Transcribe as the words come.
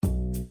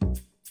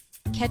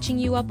catching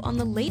you up on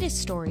the latest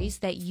stories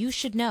that you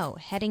should know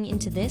heading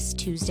into this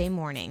Tuesday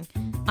morning.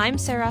 I'm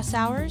Serra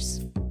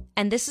Sowers,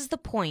 and this is The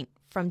Point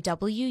from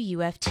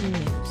WUFT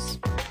News.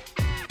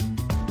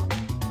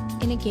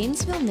 In a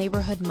Gainesville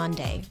neighborhood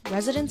Monday,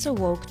 residents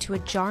awoke to a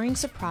jarring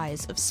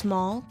surprise of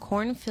small,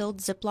 corn-filled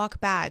Ziploc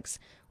bags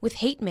with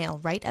hate mail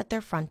right at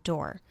their front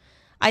door.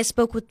 I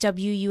spoke with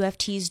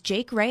WUFT's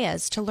Jake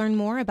Reyes to learn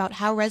more about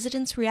how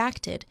residents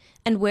reacted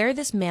and where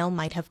this mail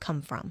might have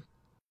come from.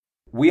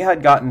 We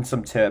had gotten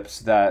some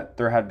tips that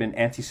there had been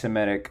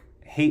anti-Semitic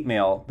hate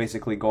mail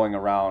basically going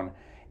around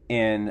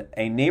in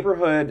a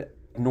neighborhood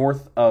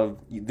north of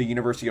the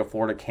University of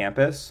Florida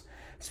campus.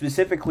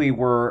 Specifically,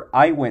 where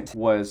I went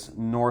was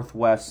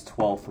Northwest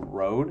 12th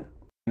Road.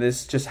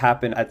 This just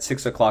happened at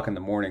 6 o'clock in the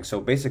morning. So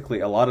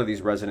basically, a lot of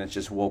these residents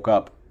just woke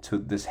up to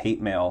this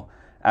hate mail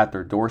at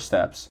their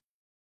doorsteps.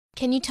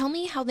 Can you tell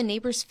me how the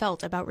neighbors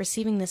felt about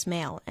receiving this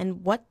mail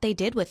and what they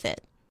did with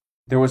it?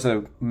 There was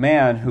a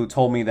man who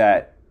told me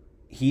that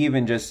he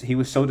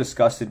was so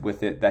disgusted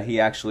with it that he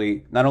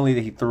actually, not only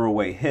that he threw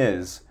away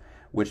his,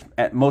 which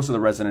most of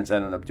the residents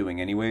ended up doing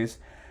anyways,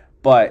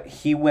 but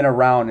he went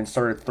around and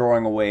started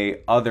throwing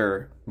away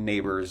other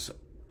neighbors'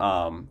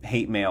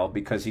 hate mail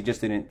because he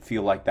just didn't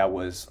feel like that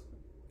was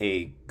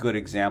a good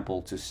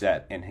example to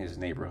set in his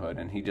neighborhood.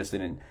 And he just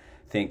didn't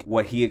think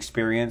what he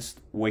experienced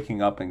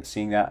waking up and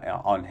seeing that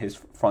on his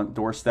front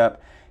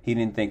doorstep, he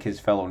didn't think his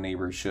fellow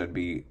neighbors should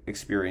be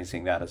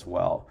experiencing that as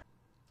well.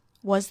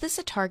 Was this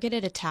a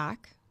targeted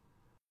attack?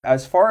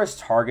 As far as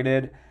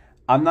targeted,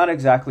 I'm not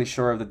exactly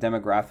sure of the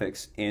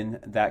demographics in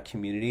that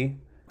community.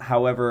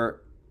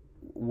 However,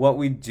 what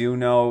we do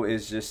know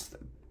is just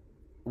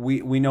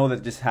we know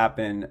that this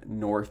happened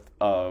north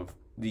of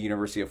the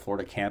University of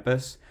Florida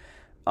campus,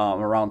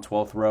 around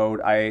 12th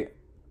Road. I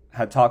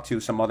had talked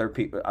to some other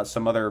people,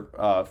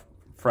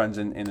 friends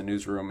in the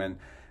newsroom, and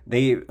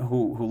they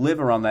who live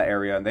around that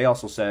area, and they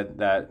also said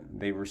that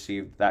they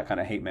received that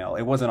kind of hate mail.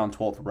 It wasn't on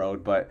 12th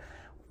Road, but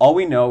all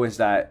we know is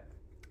that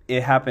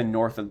it happened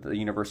north of the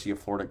University of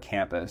Florida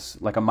campus,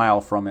 like a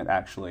mile from it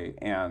actually,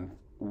 and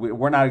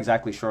we're not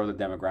exactly sure of the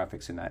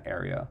demographics in that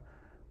area,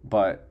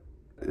 but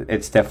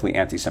it's definitely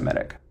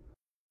anti-Semitic.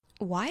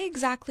 Why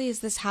exactly is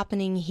this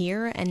happening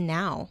here and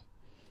now?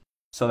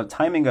 So the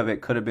timing of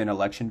it could have been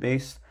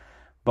election-based,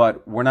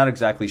 but we're not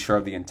exactly sure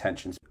of the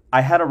intentions.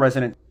 I had a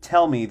resident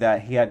tell me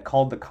that he had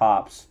called the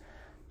cops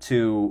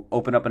to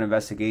open up an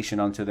investigation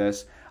onto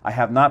this. I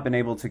have not been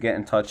able to get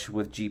in touch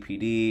with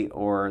GPD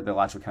or the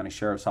Alachua County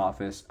Sheriff's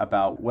Office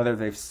about whether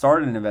they've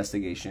started an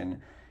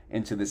investigation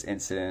into this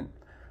incident.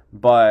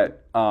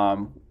 But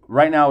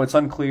right now it's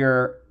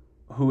unclear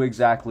who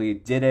exactly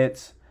did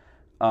it,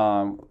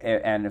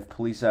 and if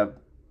police have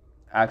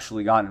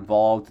actually gotten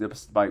involved,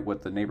 despite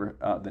what the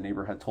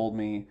neighbor had told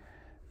me.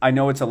 I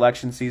know it's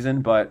election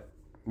season, but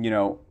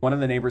one of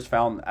the neighbors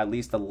found at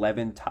least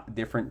 11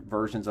 different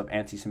versions of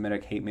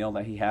anti-Semitic hate mail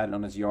that he had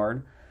on his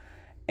yard,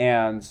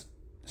 and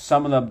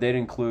some of them did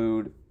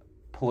include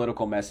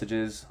political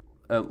messages.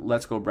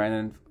 Let's Go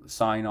Brandon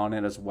sign on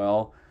it as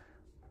well.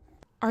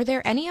 Are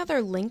there any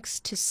other links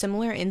to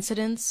similar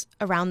incidents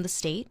around the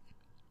state?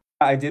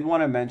 I did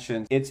want to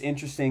mention, it's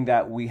interesting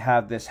that we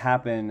have this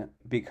happen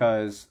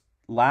because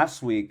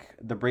last week,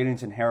 the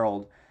Bradenton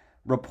Herald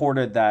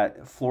reported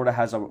that Florida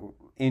has an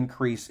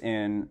increase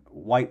in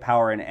white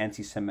power and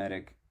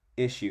anti-Semitic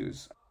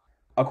issues.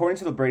 According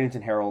to the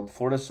Bradenton Herald,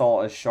 Florida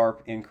saw a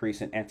sharp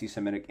increase in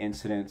anti-Semitic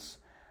incidents.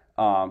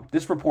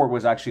 This report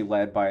was actually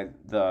led by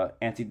the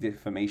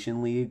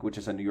Anti-Defamation League, which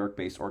is a New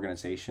York-based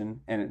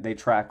organization, and they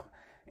track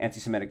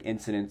anti-Semitic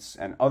incidents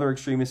and other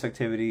extremist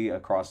activity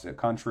across the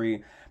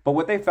country. But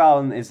what they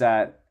found is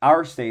that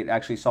our state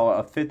actually saw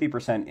a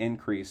 50%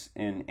 increase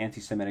in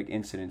anti-Semitic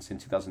incidents in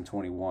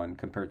 2021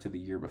 compared to the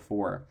year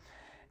before.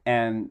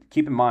 And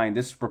keep in mind,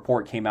 this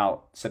report came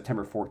out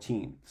September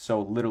 14th,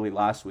 so literally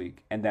last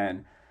week. And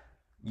then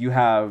you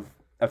have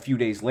a few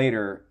days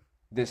later,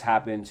 this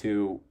happened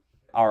to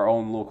our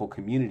own local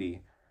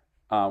community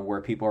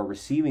where people are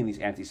receiving these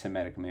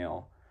anti-Semitic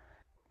mail.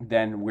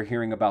 Then we're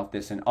hearing about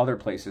this in other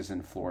places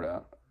in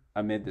Florida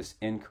amid this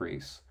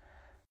increase.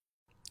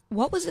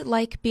 What was it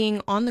like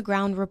being on the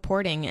ground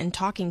reporting and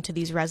talking to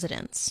these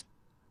residents?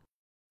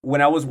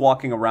 When I was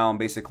walking around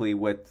basically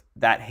with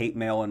that hate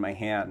mail in my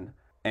hand,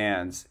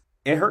 and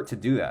it hurt to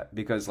do that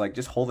because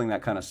just holding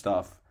that kind of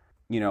stuff,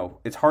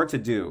 it's hard to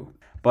do.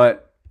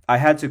 But I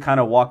had to kind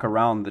of walk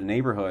around the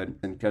neighborhood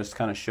and just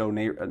kind of show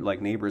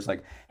neighbors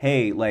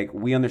hey,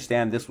 we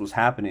understand this was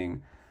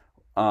happening.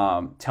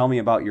 Tell me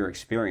about your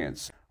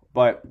experience.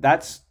 But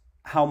that's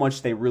how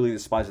much they really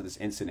despise this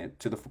incident,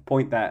 to the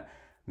point that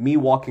me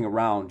walking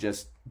around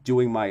just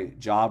doing my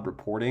job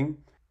reporting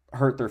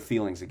hurt their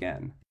feelings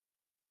again.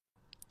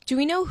 Do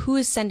we know who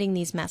is sending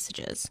these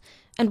messages?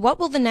 And what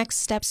will the next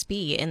steps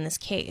be in this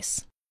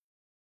case?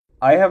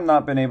 I have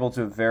not been able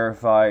to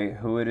verify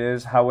who it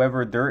is.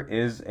 However, there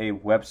is a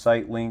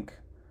website link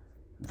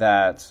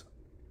that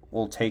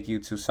will take you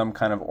to some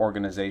kind of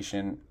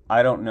organization.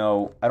 I don't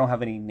know. I don't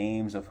have any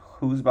names of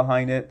who's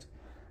behind it.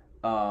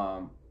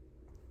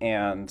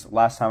 And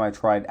last time I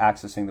tried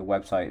accessing the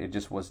website, it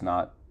just was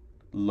not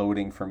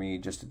loading for me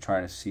just to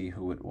try to see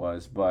who it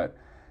was. But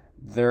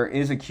there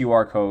is a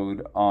QR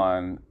code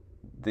on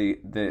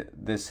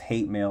this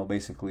hate mail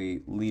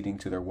basically leading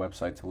to their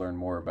website to learn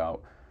more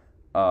about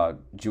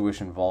Jewish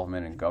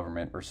involvement in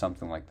government or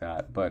something like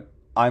that. But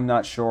I'm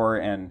not sure,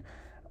 and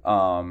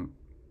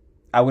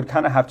I would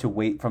kind of have to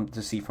wait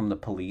to see from the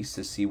police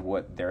to see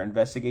what their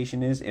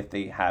investigation is, if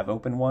they have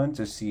opened one,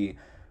 to see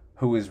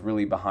who is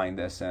really behind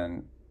this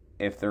and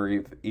if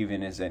there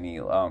even is any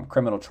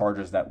criminal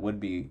charges that would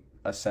be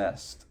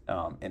assessed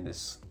in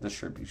this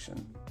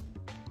distribution.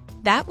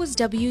 That was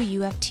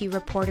WUFT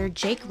reporter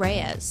Jake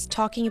Reyes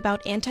talking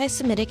about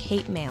anti-Semitic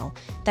hate mail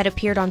that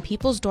appeared on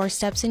people's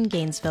doorsteps in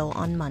Gainesville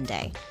on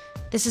Monday.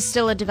 This is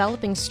still a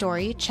developing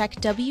story. Check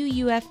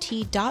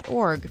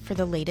WUFT.org for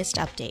the latest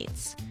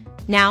updates.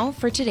 Now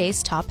for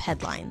today's top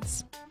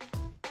headlines.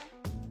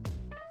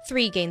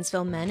 3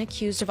 Gainesville men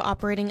accused of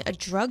operating a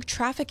drug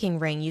trafficking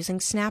ring using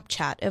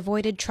Snapchat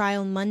avoided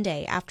trial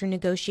Monday after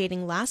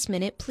negotiating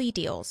last-minute plea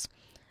deals.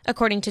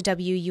 According to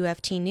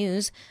WUFT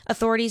News,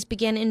 authorities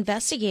began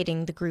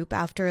investigating the group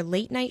after a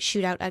late-night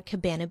shootout at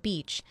Cabana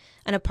Beach,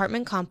 an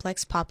apartment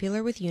complex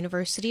popular with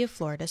University of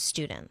Florida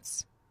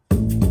students.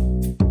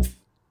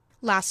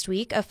 Last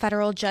week, a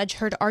federal judge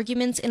heard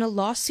arguments in a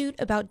lawsuit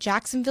about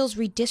Jacksonville's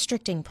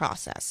redistricting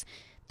process.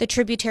 The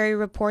Tributary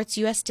reports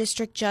U.S.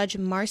 District Judge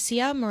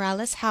Marcia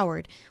Morales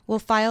Howard will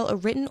file a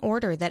written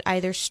order that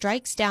either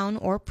strikes down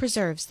or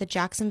preserves the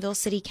Jacksonville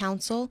City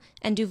Council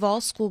and Duval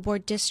School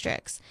Board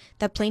districts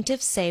that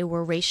plaintiffs say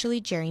were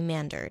racially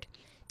gerrymandered.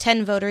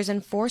 10 voters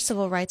and 4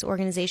 civil rights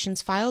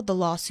organizations filed the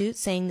lawsuit,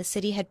 saying the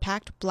city had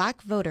packed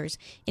black voters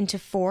into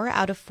 4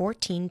 out of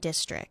 14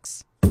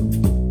 districts.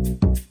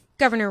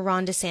 Governor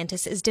Ron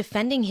DeSantis is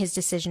defending his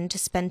decision to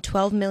spend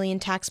 $12 million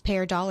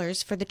taxpayer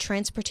dollars for the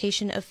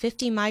transportation of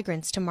 50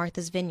 migrants to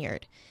Martha's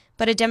Vineyard.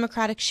 But a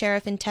Democratic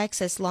sheriff in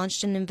Texas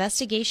launched an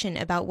investigation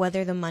about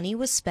whether the money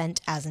was spent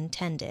as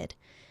intended.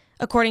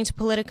 According to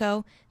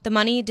Politico, the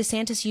money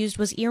DeSantis used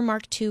was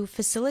earmarked to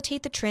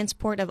facilitate the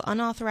transport of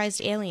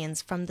unauthorized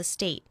aliens from the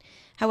state.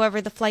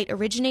 However, the flight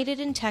originated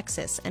in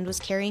Texas and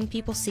was carrying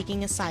people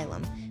seeking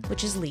asylum,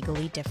 which is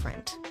legally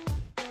different.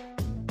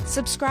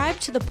 Subscribe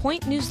to the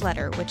Point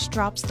newsletter, which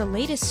drops the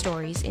latest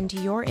stories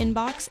into your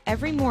inbox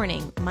every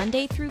morning,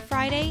 Monday through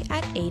Friday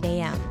at 8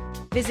 a.m.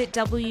 Visit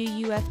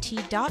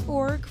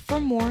WUFT.org for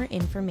more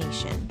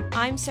information.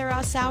 I'm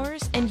Serra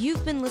Sowers, and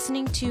you've been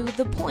listening to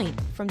The Point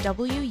from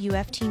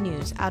WUFT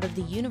News out of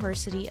the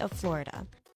University of Florida.